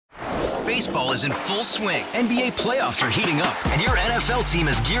Baseball is in full swing. NBA playoffs are heating up, and your NFL team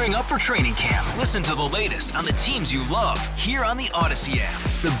is gearing up for training camp. Listen to the latest on the teams you love here on the Odyssey app.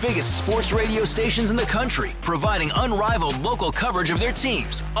 The biggest sports radio stations in the country, providing unrivaled local coverage of their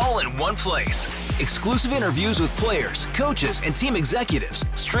teams, all in one place. Exclusive interviews with players, coaches, and team executives,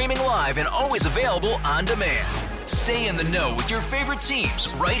 streaming live and always available on demand. Stay in the know with your favorite teams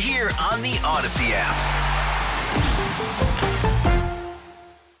right here on the Odyssey app.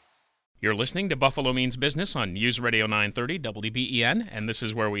 You're listening to Buffalo Means Business on News Radio 930 WBEN, and this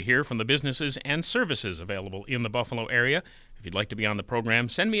is where we hear from the businesses and services available in the Buffalo area. If you'd like to be on the program,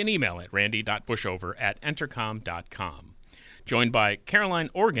 send me an email at randy.bushover@entercom.com. Joined by Caroline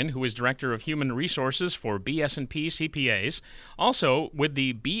Organ, who is Director of Human Resources for BS&P CPAs, also with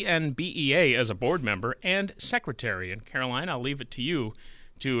the BNBEA as a board member and secretary. And Caroline, I'll leave it to you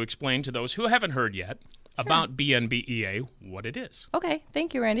to explain to those who haven't heard yet about BNBEA, what it is. Okay,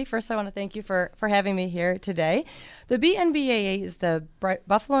 thank you, Randy. First, I want to thank you for having me here today. The BNBEA is the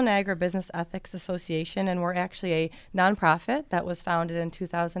Buffalo Niagara Business Ethics Association, and we're actually a nonprofit that was founded in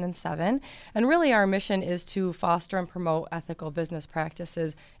 2007. And really, our mission is to foster and promote ethical business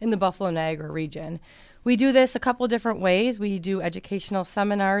practices in the Buffalo Niagara region. We do this a couple different ways. We do educational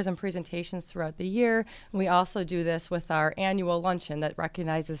seminars and presentations throughout the year. And we also do this with our annual luncheon that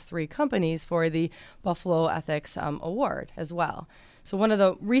recognizes 3 companies for the Buffalo Ethics Award as well. So one of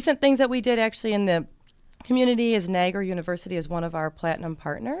the recent things that we did actually in the community is Niagara University is one of our platinum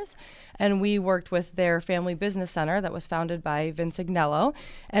partners, and we worked with their family business center that was founded by Vince Agnello,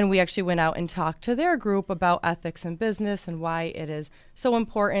 and we actually went out and talked to their group about ethics in business and why it is so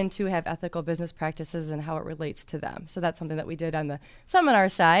important to have ethical business practices and how it relates to them. So that's something that we did on the seminar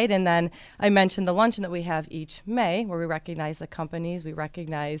side. And then I mentioned the luncheon that we have each May where we recognize the companies. We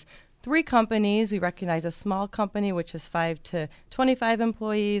recognize 3 companies. We recognize a small company, which is 5 to 25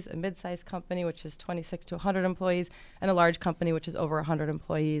 employees, a mid-sized company, which is 26 to 100 employees, and a large company, which is over 100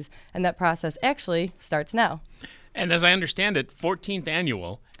 employees. And that process actually starts now. And as I understand it, 14th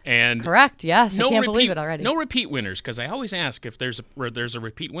annual. And correct, yes. I can't believe it already. No repeat winners, because I always ask if there's a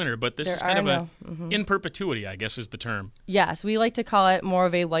repeat winner, but this is kind of in perpetuity, I guess is the term. Yes, we like to call it more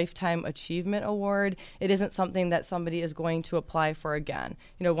of a lifetime achievement award. It isn't something that somebody is going to apply for again.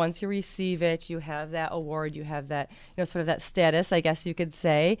 You know, once you receive it, you have that award, you have that, sort of that status, I guess you could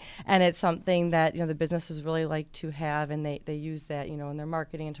say, and it's something that, the businesses really like to have, and they use that, in their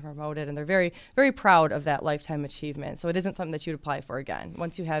marketing and to promote it, and they're very, very proud of that lifetime achievement. So it isn't something that you'd apply for again.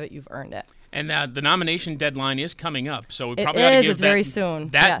 Once you have it, you've earned it. And the nomination deadline is coming up, so we probably ought to give it's very soon.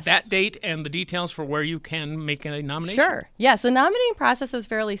 That date and the details for where you can make a nomination. Sure. Yes, the nominating process is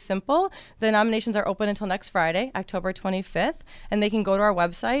fairly simple. The nominations are open until next Friday, October 25th, and they can go to our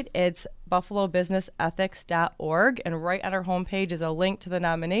website. It's buffalobusinessethics.org, and right on our homepage is a link to the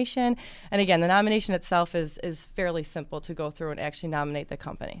nomination. And again, the nomination itself is fairly simple to go through and actually nominate the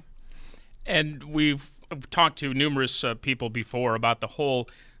company. And we've talked to numerous people before about the whole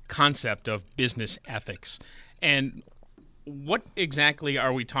concept of business ethics. And what exactly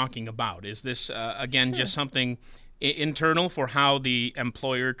are we talking about? Is this, again, just something internal for how the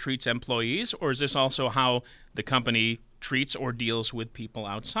employer treats employees, or is this also how the company treats or deals with people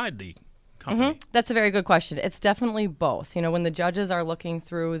outside the company? That's a very good question. It's definitely both. When the judges are looking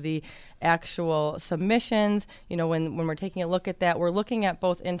through the actual submissions, when we're taking a look at that, we're looking at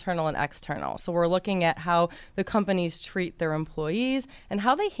both internal and external. So we're looking at how the companies treat their employees and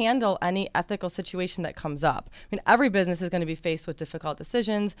how they handle any ethical situation that comes up. Every business is going to be faced with difficult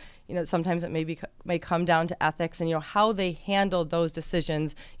decisions. Sometimes it may come down to ethics and, how they handle those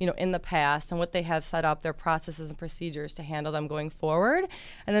decisions, in the past and what they have set up, their processes and procedures to handle them going forward.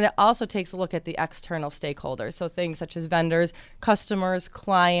 And then it also takes a look at the external stakeholders. So things such as vendors, customers,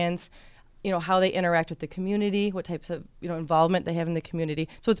 clients, how they interact with the community, what types of, involvement they have in the community.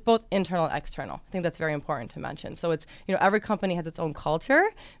 So it's both internal and external. I think that's very important to mention. So it's, every company has its own culture.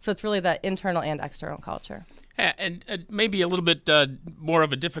 So it's really that internal and external culture. And maybe a little bit more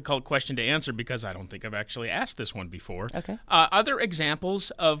of a difficult question to answer because I don't think I've actually asked this one before. Okay. Are there examples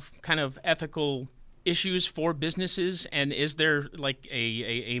of kind of ethical issues for businesses, and is there like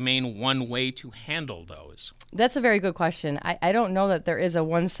a main one way to handle those? That's a very good question. I don't know that there is a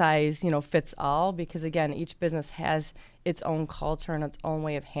one size, fits all, because again, each business has its own culture and its own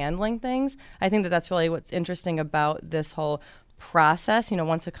way of handling things. I think that that's really what's interesting about this whole process.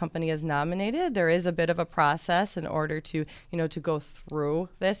 Once a company is nominated, there is a bit of a process in order to, to go through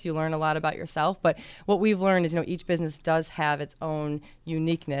this. You learn a lot about yourself, but what we've learned is, each business does have its own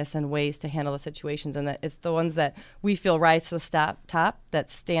uniqueness and ways to handle the situations, and that it's the ones that we feel rise to the top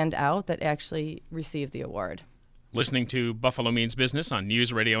that stand out that actually receive the award. Listening to Buffalo Means Business on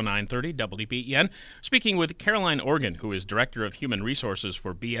News Radio 930 WBEN. Speaking with Caroline Organ, who is Director of Human Resources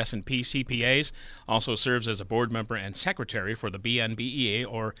for BS&P CPAs, also serves as a board member and secretary for the BNBEA,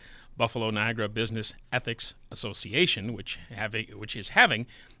 or Buffalo Niagara Business Ethics Association, which is having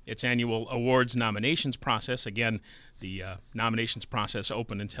its annual awards nominations process. Again, the nominations process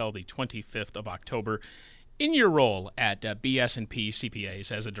open until the 25th of October. In your role at BS&P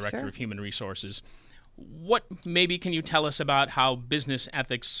CPAs as a Director of Human Resources, what maybe can you tell us about how business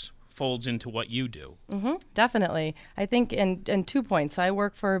ethics folds into what you do? Definitely. I think in 2 points. So I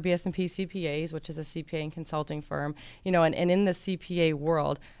work for BS&P CPAs, which is a CPA and consulting firm, and in the CPA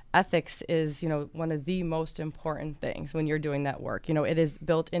world, ethics is, one of the most important things when you're doing that work. It is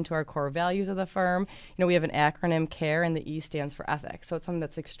built into our core values of the firm. We have an acronym, CARE, and the E stands for ethics. So it's something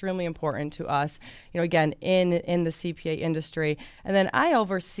that's extremely important to us, again, in the CPA industry. And then I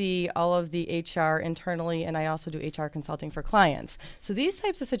oversee all of the HR internally, and I also do HR consulting for clients. So these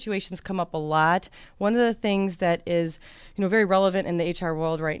types of situations come up a lot. One of the things that is, very relevant in the HR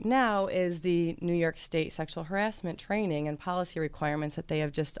world right now is the New York State sexual harassment training and policy requirements that they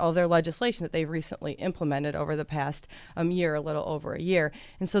have all their legislation that they've recently implemented over the past year, a little over a year.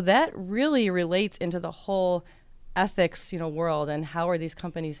 And so that really relates into the whole ethics, world, and how are these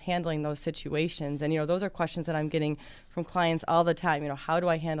companies handling those situations? And, those are questions that I'm getting from clients all the time. How do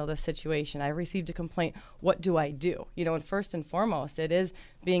I handle this situation? I received a complaint. What do I do? And first and foremost, it is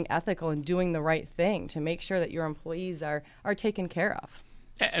being ethical and doing the right thing to make sure that your employees are taken care of.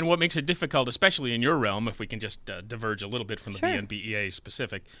 And what makes it difficult, especially in your realm, if we can just diverge a little bit from the BNBEA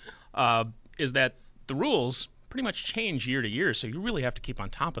specific, is that the rules pretty much change year to year, so you really have to keep on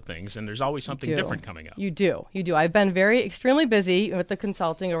top of things, and there's always something different coming up. You do. I've been extremely busy with the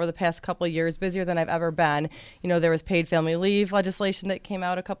consulting over the past couple of years, busier than I've ever been. There was paid family leave legislation that came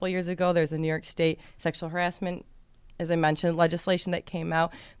out a couple of years ago. There's the New York State sexual harassment, as I mentioned, legislation that came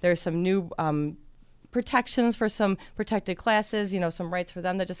out. There's some new protections for some protected classes, some rights for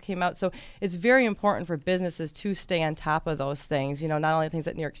them that just came out. So it's very important for businesses to stay on top of those things, not only things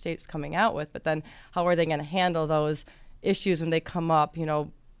that New York State's coming out with, but then how are they going to handle those issues when they come up,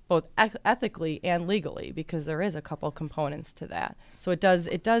 both ethically and legally, because there is a couple components to that. So it does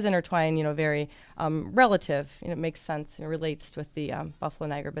intertwine, very relative. It makes sense. It relates with the Buffalo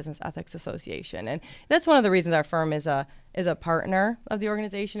Niagara Business Ethics Association, and that's one of the reasons our firm is a partner of the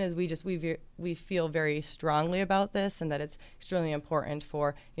organization. Is we feel very strongly about this, and that it's extremely important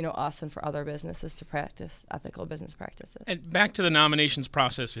for us and for other businesses to practice ethical business practices. And back to the nominations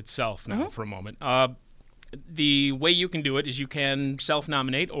process itself now for a moment. The way you can do it is you can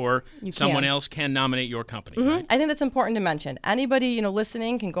self-nominate, or someone else can nominate your company. Right? I think that's important to mention. Anybody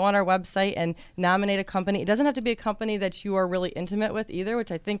listening can go on our website and nominate a company. It doesn't have to be a company that you are really intimate with either,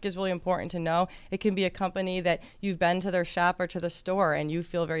 which I think is really important to know. It can be a company that you've been to their shop or to the store and you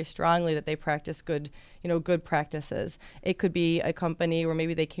feel very strongly that they practice good practices. It could be a company where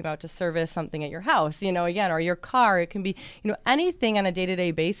maybe they came out to service something at your house, or your car. It can be, anything on a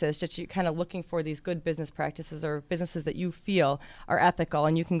day-to-day basis that you're kind of looking for these good business practices or businesses that you feel are ethical,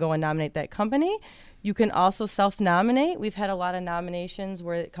 and you can go and nominate that company. You can also self-nominate. We've had a lot of nominations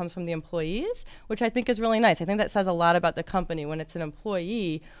where it comes from the employees, which I think is really nice. I think that says a lot about the company when it's an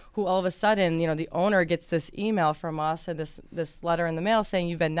employee who all of a sudden, the owner gets this email from us or this letter in the mail saying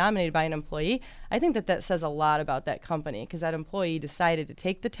you've been nominated by an employee. I think that says a lot about that company, because that employee decided to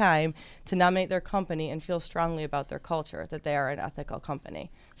take the time to nominate their company and feel strongly about their culture, that they are an ethical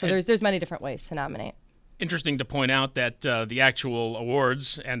company. So there's many different ways to nominate. Interesting to point out that the actual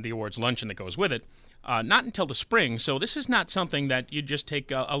awards and the awards luncheon that goes with it, not until the spring. So this is not something that you just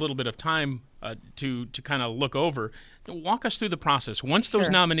take a little bit of time to kind of look over. Walk us through the process. Once those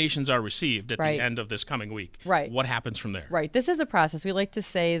nominations are received at the end of this coming week, what happens from there? Right. This is a process. We like to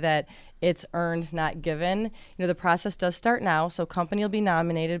say that it's earned, not given. The process does start now. So company will be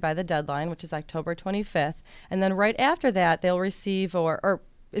nominated by the deadline, which is October 25th. And then right after that, they'll receive or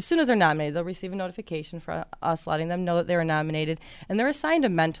as soon as they're nominated, they'll receive a notification from us letting them know that they were nominated, and they're assigned a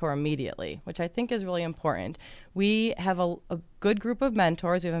mentor immediately, which I think is really important. We have a good group of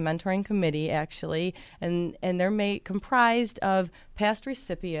mentors. We have a mentoring committee, actually, and they're comprised of past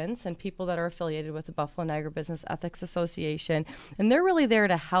recipients and people that are affiliated with the Buffalo Niagara Business Ethics Association, and they're really there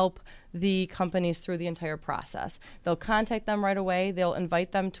to help the companies through the entire process. They'll contact them right away. They'll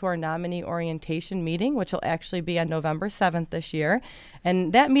invite them to our nominee orientation meeting, which will actually be on November 7th this year,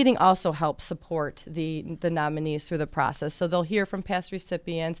 and that meeting also helps support the nominees through the process. So they'll hear from past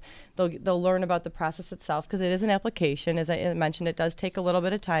recipients. They'll learn about the process itself, because it is an application. As I mentioned, it does take a little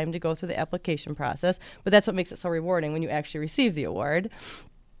bit of time to go through the application process, but that's what makes it so rewarding when you actually receive the award.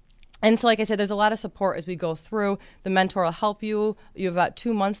 And so, like I said, there's a lot of support as we go through. The mentor will help you. You have about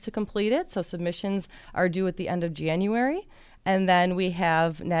 2 months to complete it. So submissions are due at the end of January. And then we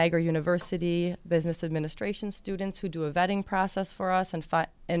have Niagara University business administration students who do a vetting process for us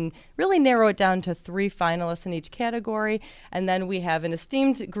and really narrow it down to 3 finalists in each category. And then we have an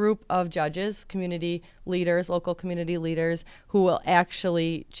esteemed group of judges, community leaders, local community leaders, who will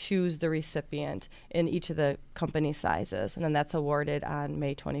actually choose the recipient in each of the company sizes. And then that's awarded on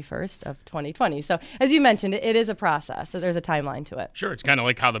May 21st of 2020. So as you mentioned, it is a process. So there's a timeline to it. Sure. It's kind of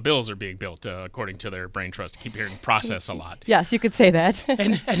like how the bills are being built, according to their brain trust. I keep hearing process a lot. Yes, you could say that.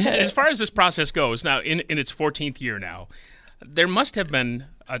 and as far as this process goes, now in its 14th year now, there must have been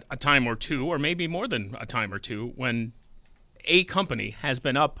a time or two, or maybe more than a time or two, when a company has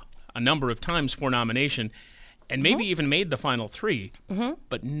been up a number of times for nomination and maybe even made the final 3,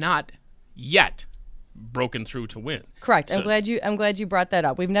 but not yet broken through to win. Correct. So, I'm glad you brought that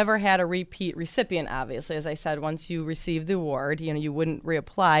up. We've never had a repeat recipient, obviously. As I said, once you receive the award, you wouldn't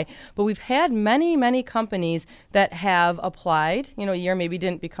reapply. But we've had many companies that have applied, a year, maybe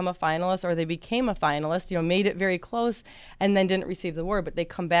didn't become a finalist, or they became a finalist, made it very close and then didn't receive the award, but they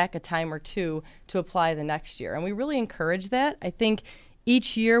come back a time or two to apply the next year. And we really encourage that. I think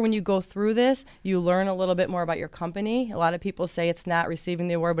each year when you go through this, you learn a little bit more about your company. A lot of people say it's not receiving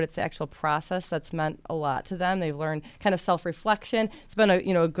the award, but it's the actual process that's meant a lot to them. They've learned kind of self-reflection. It's been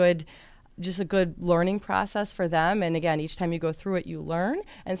a good learning process for them. And again, each time you go through it, you learn.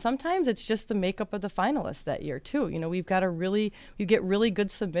 And sometimes it's just the makeup of the finalists that year too. You get really good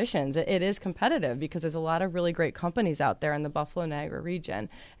submissions. It is competitive because there's a lot of really great companies out there in the Buffalo Niagara region.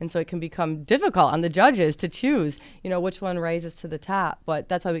 And so it can become difficult on the judges to choose, which one rises to the top. But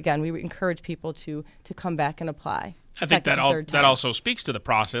that's why, again, we encourage people to come back and apply. I think that also speaks to the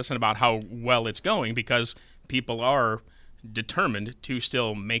process and about how well it's going, because people are determined to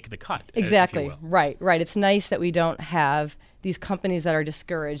still make the cut. Exactly. Right. It's nice that we don't have these companies that are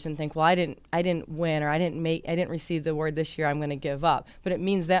discouraged and think, well, I didn't win, or I didn't receive the award this year, I'm going to give up. But it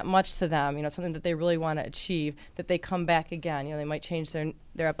means that much to them, something that they really want to achieve, that they come back again. They might change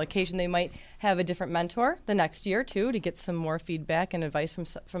their application. They might have a different mentor the next year too, to get some more feedback and advice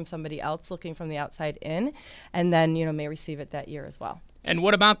from somebody else looking from the outside in, and then may receive it that year as well. And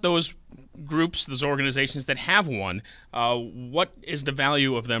what about those groups, those organizations that have won? What is the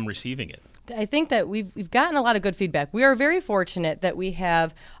value of them receiving it? I think that we've gotten a lot of good feedback. We are very fortunate that we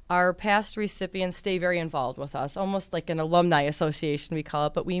have our past recipients stay very involved with us, almost like an alumni association, we call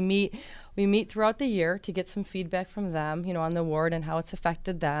it. But we meet throughout the year to get some feedback from them, on the award and how it's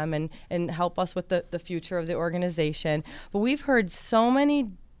affected them, and help us with the future of the organization. But we've heard so many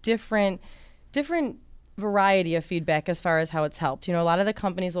different variety of feedback as far as how it's helped. A lot of the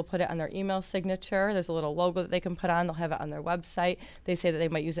companies will put it on their email signature. There's a little logo that they can put on. They'll have it on their website. They say that they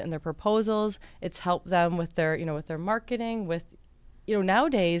might use it in their proposals. It's helped them with their, with their marketing. With,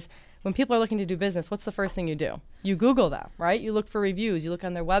 nowadays, when people are looking to do business, what's the first thing you do? You Google them, right? You look for reviews. You look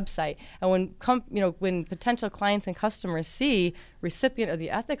on their website. And when potential clients and customers see recipient of the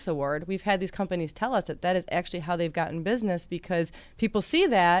Ethics Award, we've had these companies tell us that is actually how they've gotten business, because people see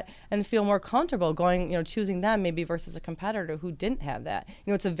that and feel more comfortable going, choosing them maybe versus a competitor who didn't have that.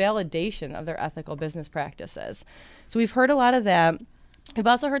 It's a validation of their ethical business practices. So we've heard a lot of that. We've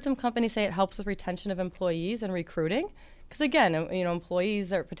also heard some companies say it helps with retention of employees and recruiting. Because again,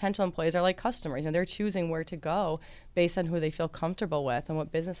 employees or potential employees are like customers, and they're choosing where to go based on who they feel comfortable with and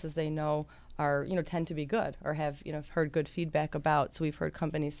what businesses they know are, tend to be good or have, heard good feedback about. So we've heard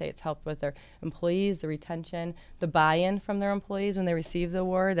companies say it's helped with their employees, the retention, the buy-in from their employees when they receive the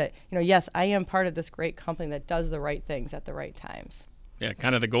award. That, yes, I am part of this great company that does the right things at the right times. Yeah,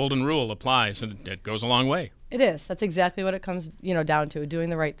 kind of the golden rule applies, and it goes a long way. It is. That's exactly what it comes, down to, doing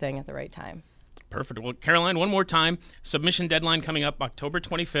the right thing at the right time. Perfect. Well, Caroline, one more time. Submission deadline coming up October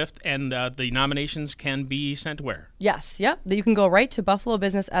 25th, and the nominations can be sent where? Yes. Yep. You can go right to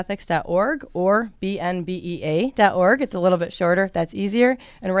buffalobusinessethics.org or bnbea.org. It's a little bit shorter. That's easier.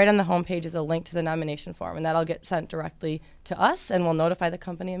 And right on the homepage is a link to the nomination form, and that'll get sent directly to us, and we'll notify the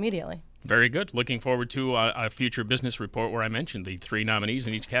company immediately. Very good. Looking forward to a future business report where I mentioned the 3 nominees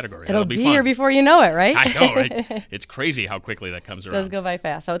in each category. It'll be here before you know it, right? I know, right? It's crazy how quickly that comes around. It does go by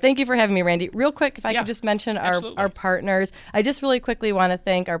fast. So thank you for having me, Randy. Real quick, if I could just mention our partners. I just really quickly want to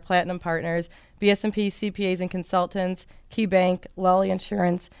thank our platinum partners, BS&P CPAs and Consultants, KeyBank, Lully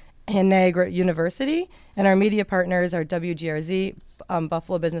Insurance, and Niagara University. And our media partners are WGRZ,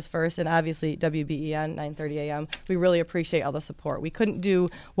 Buffalo Business First, and obviously WBEN 930 AM. We really appreciate all the support. We couldn't do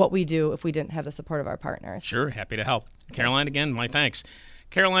what we do if we didn't have the support of our partners. Sure, happy to help. Caroline, again, my thanks.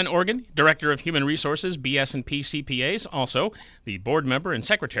 Caroline Organ, Director of Human Resources, BS&P CPAs, also the board member and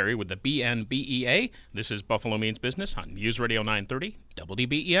secretary with the BNBEA. This is Buffalo Means Business on News Radio 930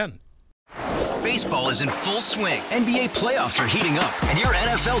 WDBEN. Baseball is in full swing. NBA playoffs are heating up, and your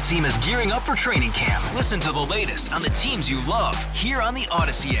NFL team is gearing up for training camp. Listen to the latest on the teams you love here on the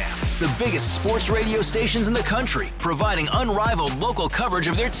Odyssey app. The biggest sports radio stations in the country, providing unrivaled local coverage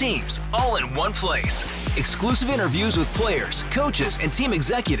of their teams, all in one place. Exclusive interviews with players, coaches, and team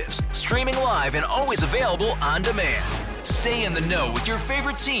executives, streaming live and always available on demand. Stay in the know with your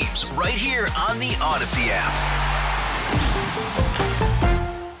favorite teams right here on the Odyssey app.